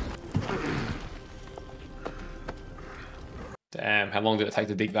 Damn, how long did it take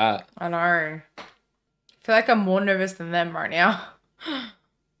to dig that? I know. I feel like I'm more nervous than them right now.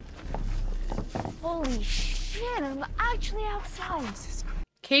 Holy shit, I'm actually outside.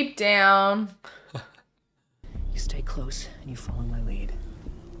 Keep down. You stay close and you follow my lead.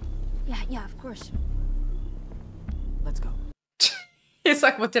 Yeah, of course. Let's go. He's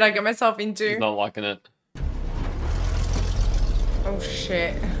like, what did I get myself into? He's not liking it. Oh,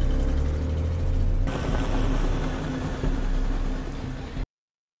 shit.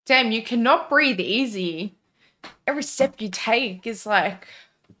 Damn, you cannot breathe easy. Every step you take is like...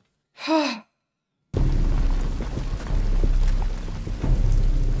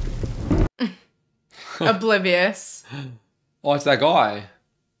 Oblivious. Oh, it's that guy.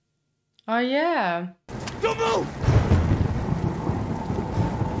 Oh, yeah. Don't move!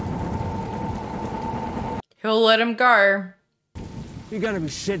 He'll let him go. You gotta be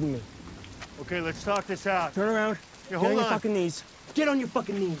shitting me. Okay, let's talk this out. Turn around. Get Yeah, on hold your on. fucking knees. Get on your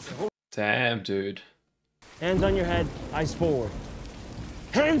fucking knees. Damn, dude. Hands on your head, eyes forward.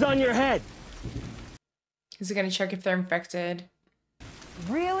 Hands on your head! Is he gonna check if they're infected?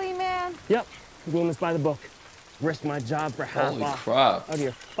 Really, man? Yep, I'm doing this by the book. Risk my job for half Holy off. crap. Out of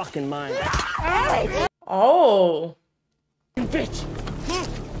your fucking mind. Oh. Bitch!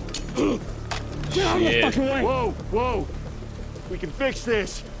 Get out of the fucking way! Whoa, whoa. We can fix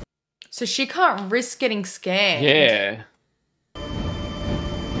this. So she can't risk getting scanned. Yeah.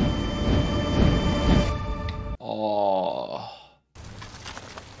 Oh.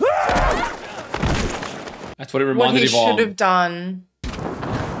 That's what it What reminded he him of. should have done.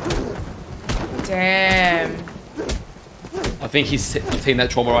 Damn. I think he's seen that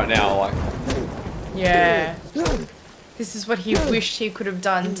trauma right now. Like, Yeah. This is what he wished he could have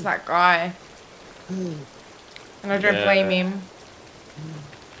done to that guy. And I don't blame him.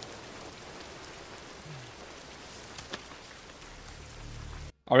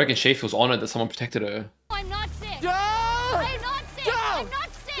 I reckon she feels honored that someone protected her. I'm not sick. No! I'm not sick. No! I'm not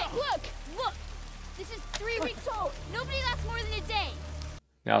sick. Look. This is 3 weeks old. Nobody lasts more than a day.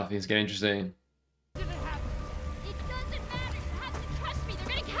 Now things get interesting. It doesn't matter. You have to trust me.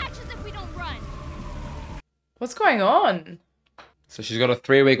 They're gonna catch us if we don't run. What's going on? So she's got a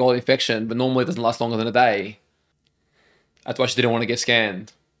 3-week-old infection, but normally it doesn't last longer than a day. That's why she didn't want to get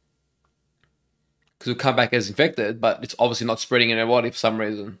scanned. Because it'll come back as infected, but it's obviously not spreading in her body for some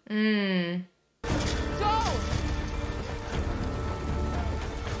reason. Mm.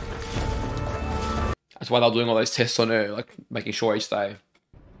 That's why they're doing all those tests on her, like making sure each day.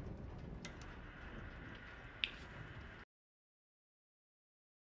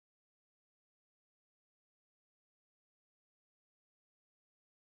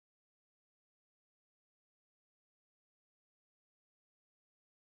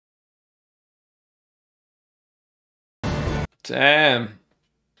 Damn.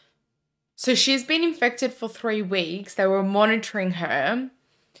 So she's been infected for 3 weeks. They were monitoring her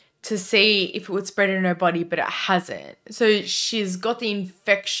to see if it would spread in her body, but it hasn't. So she's got the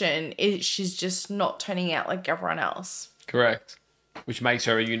infection. She's just not turning out like everyone else. Correct. Which makes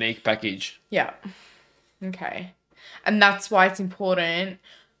her a unique package. Yeah. Okay. And that's why it's important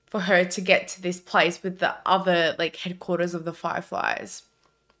for her to get to this place with the other like headquarters of the Fireflies.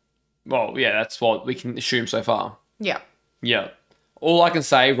 Well, yeah, that's what we can assume so far. Yeah. Yeah. All I can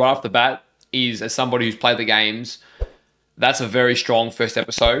say right off the bat is, as somebody who's played the games, that's a very strong first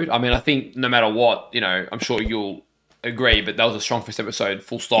episode. I mean, I think no matter what, you know, I'm sure you'll agree, but that was a strong first episode,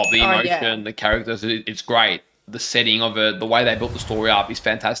 full stop. The emotion, the characters, it's great. The setting of it, the way they built the story up is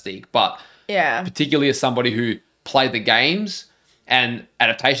fantastic. But yeah, particularly as somebody who played the games, and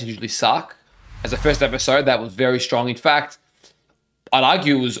adaptations usually suck, as a first episode, that was very strong. In fact, I'd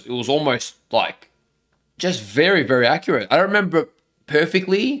argue it was almost like just very, very accurate. I don't remember it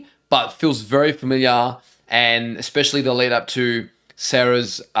perfectly, but feels very familiar, and especially the lead up to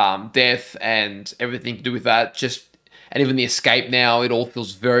Sarah's death and everything to do with that. And even the escape now, it all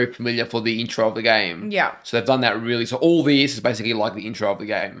feels very familiar for the intro of the game. Yeah. So they've done that really. So all this is basically like the intro of the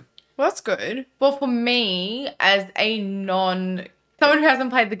game. Well, that's good. Well, for me, as someone who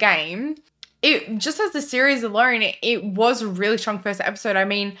hasn't played the game, it just as the series alone, it was a really strong first episode. I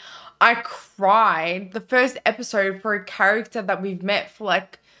mean, I cried the first episode for a character that we've met for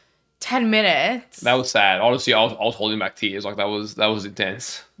like 10 minutes. That was sad. Honestly, I was holding back tears. Like that was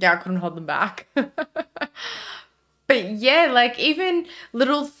intense. Yeah, I couldn't hold them back. But yeah, like even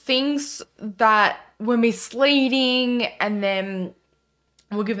little things that were misleading, and then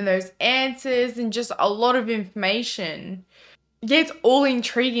we're given those answers and just a lot of information. Yeah, it's all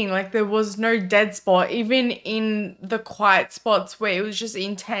intriguing. Like there was no dead spot, even in the quiet spots where it was just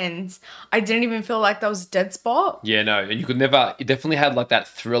intense. I didn't even feel like that was a dead spot. Yeah, no, and it definitely had like that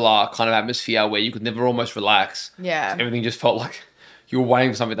thriller kind of atmosphere where you could never almost relax. Yeah. Everything just felt like you were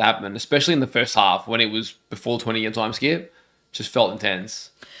waiting for something to happen, especially in the first half when it was before 20-year time skip. Just felt intense.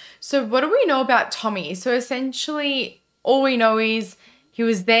 So what do we know about Tommy? So essentially all we know is He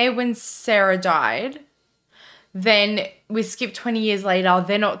was there when Sarah died. Then we skip 20 years later.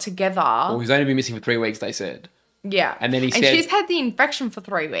 They're not together. Well, he's only been missing for 3 weeks, they said. Yeah. And then he and said... she's had the infection for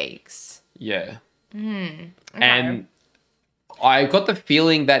 3 weeks. Yeah. Okay. And I got the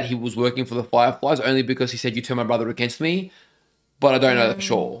feeling that he was working for the Fireflies only because he said, you turned my brother against me. But I don't know that for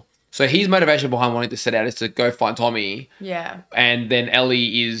sure. So his motivation behind wanting to set out is to go find Tommy. Yeah. And then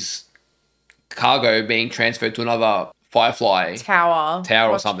Ellie is cargo being transferred to another Firefly Tower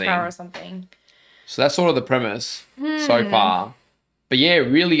or something. Tower or something. So that's sort of the premise so far. But yeah,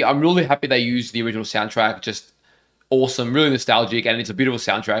 really, I'm really happy they used the original soundtrack. Just awesome, really nostalgic, and it's a beautiful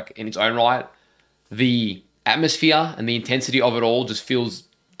soundtrack in its own right. The atmosphere and the intensity of it all just feels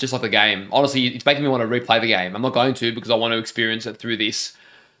just like the game. Honestly, it's making me want to replay the game. I'm not going to because I want to experience it through this,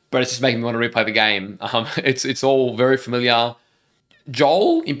 but it's just making me want to replay the game. It's all very familiar.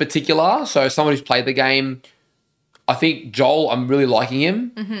 Joel in particular, so someone who's played the game, I think Joel, I'm really liking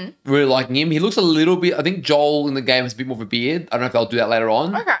him. Really liking him. He looks a little bit, I think Joel in the game has a bit more of a beard. I don't know if they'll do that later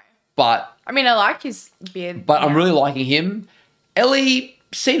on. Okay. But I mean, I like his beard. But I'm really liking him. Ellie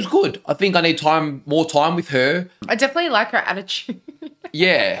seems good. I think I need more time with her. I definitely like her attitude.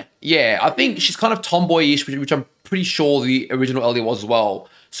 Yeah. I think she's kind of tomboyish, which I'm pretty sure the original Ellie was as well.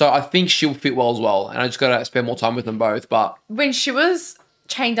 So I think she'll fit well as well. And I just got to spend more time with them both. But when she was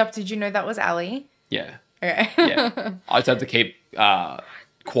chained up, did you know that was Ellie? yeah. Okay. Yeah. I just have to keep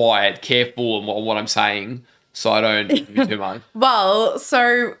quiet, careful on what I'm saying so I don't do too much. Well,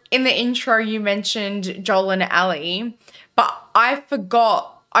 so in the intro, you mentioned Joel and Ellie, but I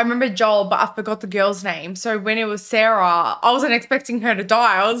remember Joel, but I forgot the girl's name. So when it was Sarah, I wasn't expecting her to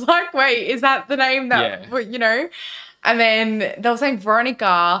die. I was like, wait, is that the name that, you know? And then they were saying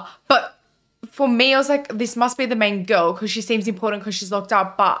Veronica, but for me, I was like, this must be the main girl because she seems important because she's locked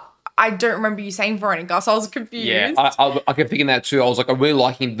up, but I don't remember you saying Veronica, so I was confused. Yeah, I kept thinking that too. I was like, I'm really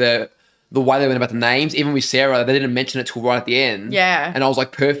liking the way they went about the names. Even with Sarah, they didn't mention it till right at the end. Yeah. And I was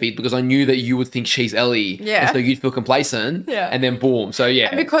like, perfect, because I knew that you would think she's Ellie. Yeah. And so you'd feel complacent. Yeah. And then boom. So yeah.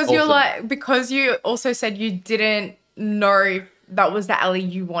 And because awesome. because you also said you didn't know if that was the Ellie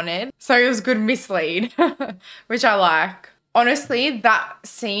you wanted. So it was good mislead, which I like. Honestly, that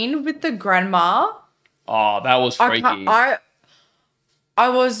scene with the grandma. Oh, that was freaky. I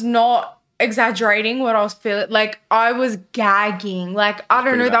was not exaggerating what I was feeling. Like, I was gagging. Like, I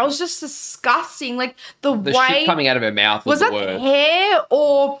don't know. That was just disgusting. Like, the way... shit coming out of her mouth was the that worst. Hair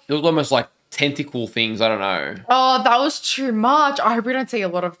or... It was almost like tentacle things. I don't know. Oh, that was too much. I hope we don't see a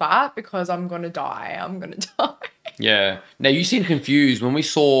lot of that because I'm going to die. Yeah. Now, you seemed confused when we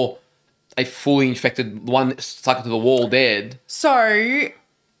saw a fully infected one stuck into the wall dead. So...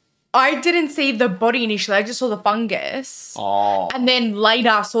 I didn't see the body initially. I just saw the fungus. Oh. And then later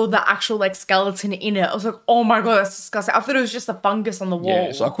I saw the actual like skeleton in it. I was like, oh my God, that's disgusting. I thought it was just a fungus on the wall.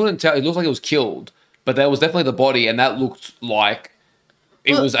 Yeah, so I couldn't tell. It looked like it was killed, but there was definitely the body, and that looked like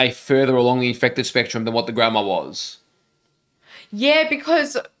it was a further along the infected spectrum than what the grandma was. Yeah,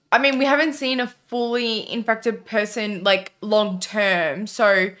 because, I mean, we haven't seen a fully infected person like long term.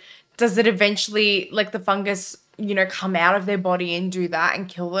 So does it eventually, like the fungus... you know, come out of their body and do that and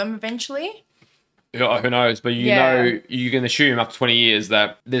kill them eventually? Yeah, who knows? But you know, you can assume after 20 years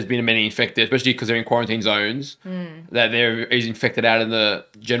that there's been many infected, especially because they're in quarantine zones, that there is infected out in the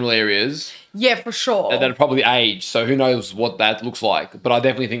general areas. Yeah, for sure. That are probably aged. So who knows what that looks like? But I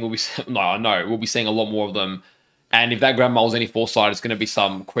definitely think we'll be seeing a lot more of them. And if that grandma was any foresight, it's going to be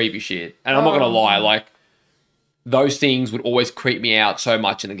some creepy shit. And I'm not going to lie, like those things would always creep me out so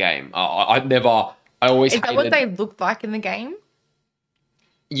much in the game. I always hated... Is that what they looked like in the game?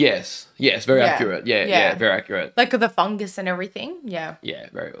 Yes, very accurate. Yeah, very accurate. Like the fungus and everything. Yeah. Yeah,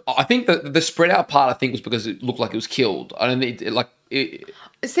 very. I think the spread out part, I think, was because it looked like it was killed. I don't think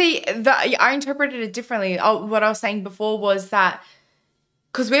See, I interpreted it differently. What I was saying before was that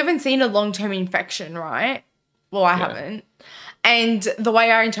because we haven't seen a long-term infection, right? Well, I haven't. And the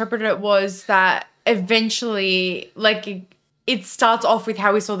way I interpreted it was that eventually, like, it starts off with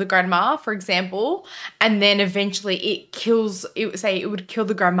how we saw the grandma, for example, and then eventually it would kill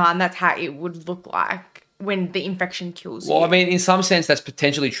the grandma, and that's how it would look like when the infection kills you. Well, I mean, in some sense, that's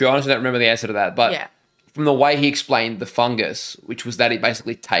potentially true. I honestly don't remember the answer to that, but from the way he explained the fungus, which was that it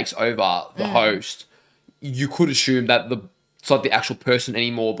basically takes over the host, you could assume that it's not the actual person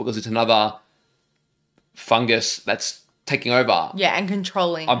anymore because it's another fungus that's taking over. Yeah, and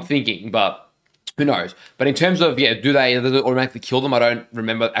controlling. I'm thinking, but... who knows? But in terms of, does it automatically kill them? I don't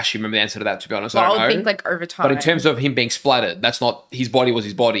remember the answer to that, to be honest. Well, I don't know. I would think like over time. But in terms of him being splattered, that's not, his body was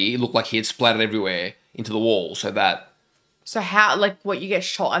his body. It looked like he had splattered everywhere into the wall. So how, like what you get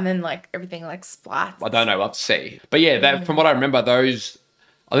shot and then like everything like splats? I don't know, we'll have to see. But yeah, from what I remember, those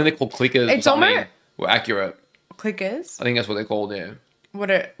I think they're called clickers. It's or something. almost Were accurate. clickers. I think that's what they're called. Yeah.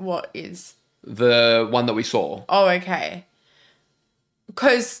 What is? The one that we saw. Oh, okay.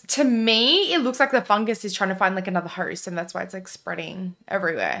 Because to me, it looks like the fungus is trying to find like another host, and that's why it's like spreading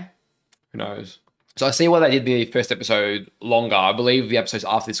everywhere. Who knows? So I see why they did the first episode longer. I believe the episodes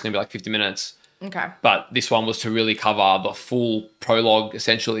after this are going to be like 50 minutes. Okay. But this one was to really cover the full prologue,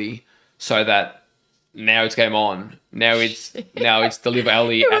 essentially, so that now it's game on. Now it's Deliver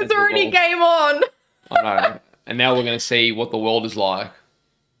Ellie. It was already game on. I know. And now we're going to see what the world is like.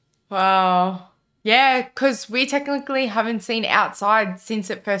 Wow. Yeah, because we technically haven't seen outside since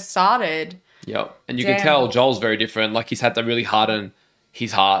it first started. Yep. And you Damn. can tell Joel's very different. Like, he's had to really harden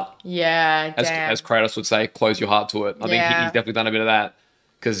his heart. Yeah, damn. As Kratos would say, close your heart to it. I think he's definitely done a bit of that.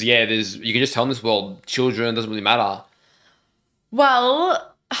 Because, yeah, you can just tell in this world, children, doesn't really matter.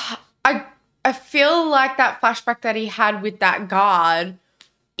 Well, I feel like that flashback that he had with that guard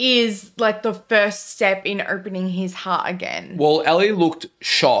is like the first step in opening his heart again. Well, Ellie looked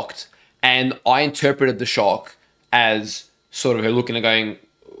shocked, and I interpreted the shock as sort of her looking and going,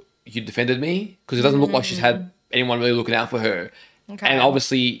 you defended me? Because it doesn't look like she's had anyone really looking out for her. Okay. And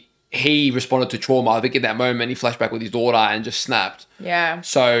obviously, he responded to trauma. I think in that moment, he flashed back with his daughter and just snapped. Yeah.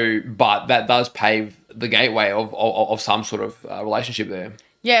 So, but that does pave the gateway of some sort of relationship there.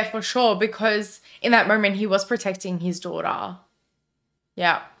 Yeah, for sure. Because in that moment, he was protecting his daughter.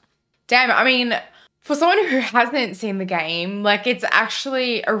 Yeah. Damn, I mean, for someone who hasn't seen the game, like, it's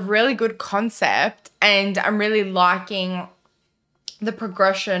actually a really good concept. And I'm really liking the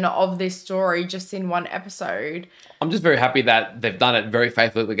progression of this story just in one episode. I'm just very happy that they've done it very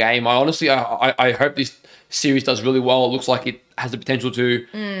faithfully to the game. I honestly, I hope this series does really well. It looks like it has the potential to.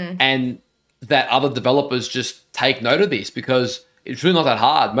 And that other developers just take note of this, because it's really not that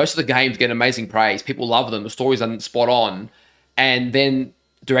hard. Most of the games get amazing praise. People love them. The stories are spot on. And then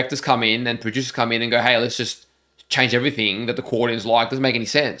directors come in and producers come in and go, hey, let's just change everything that the core audience like. Doesn't make any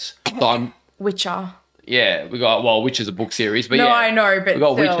sense. So Witcher. Yeah, we got, well, Witcher's a book series, but no, yeah. I know, but we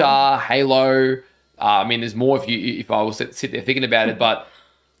got still. Witcher, Halo. I mean, there's more if I was to sit there thinking about it, but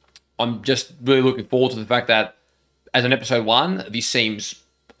I'm just really looking forward to the fact that as an episode 1, this seems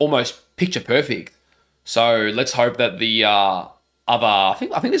almost picture perfect. So let's hope that the other, I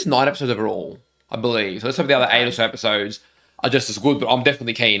think there's 9 episodes overall, I believe. So let's hope the other 8 or so episodes are just as good, but I'm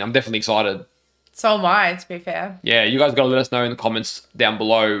definitely keen. I'm definitely excited. So am I, to be fair. Yeah, you guys got to let us know in the comments down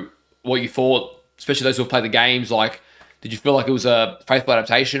below what you thought, especially those who have played the games. Like, did you feel like it was a faithful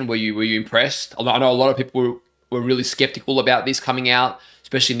adaptation? Were you impressed? I know a lot of people were really skeptical about this coming out,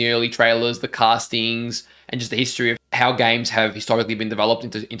 especially in the early trailers, the castings, and just the history of how games have historically been developed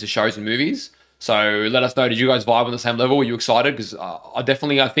into shows and movies. So let us know, did you guys vibe on the same level? Were you excited? Because I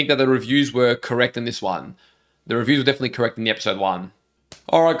think that the reviews were correct in this one. The reviews were definitely correct in the episode 1.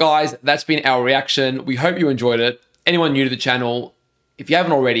 All right, guys, that's been our reaction. We hope you enjoyed it. Anyone new to the channel, if you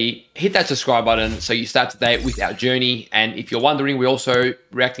haven't already, hit that subscribe button so you stay up to date with our journey. And if you're wondering, we're also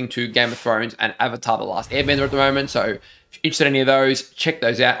reacting to Game of Thrones and Avatar: The Last Airbender at the moment. So if you're interested in any of those, check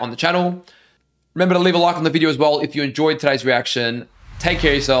those out on the channel. Remember to leave a like on the video as well if you enjoyed today's reaction. Take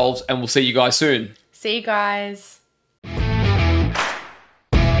care of yourselves, and we'll see you guys soon. See you guys.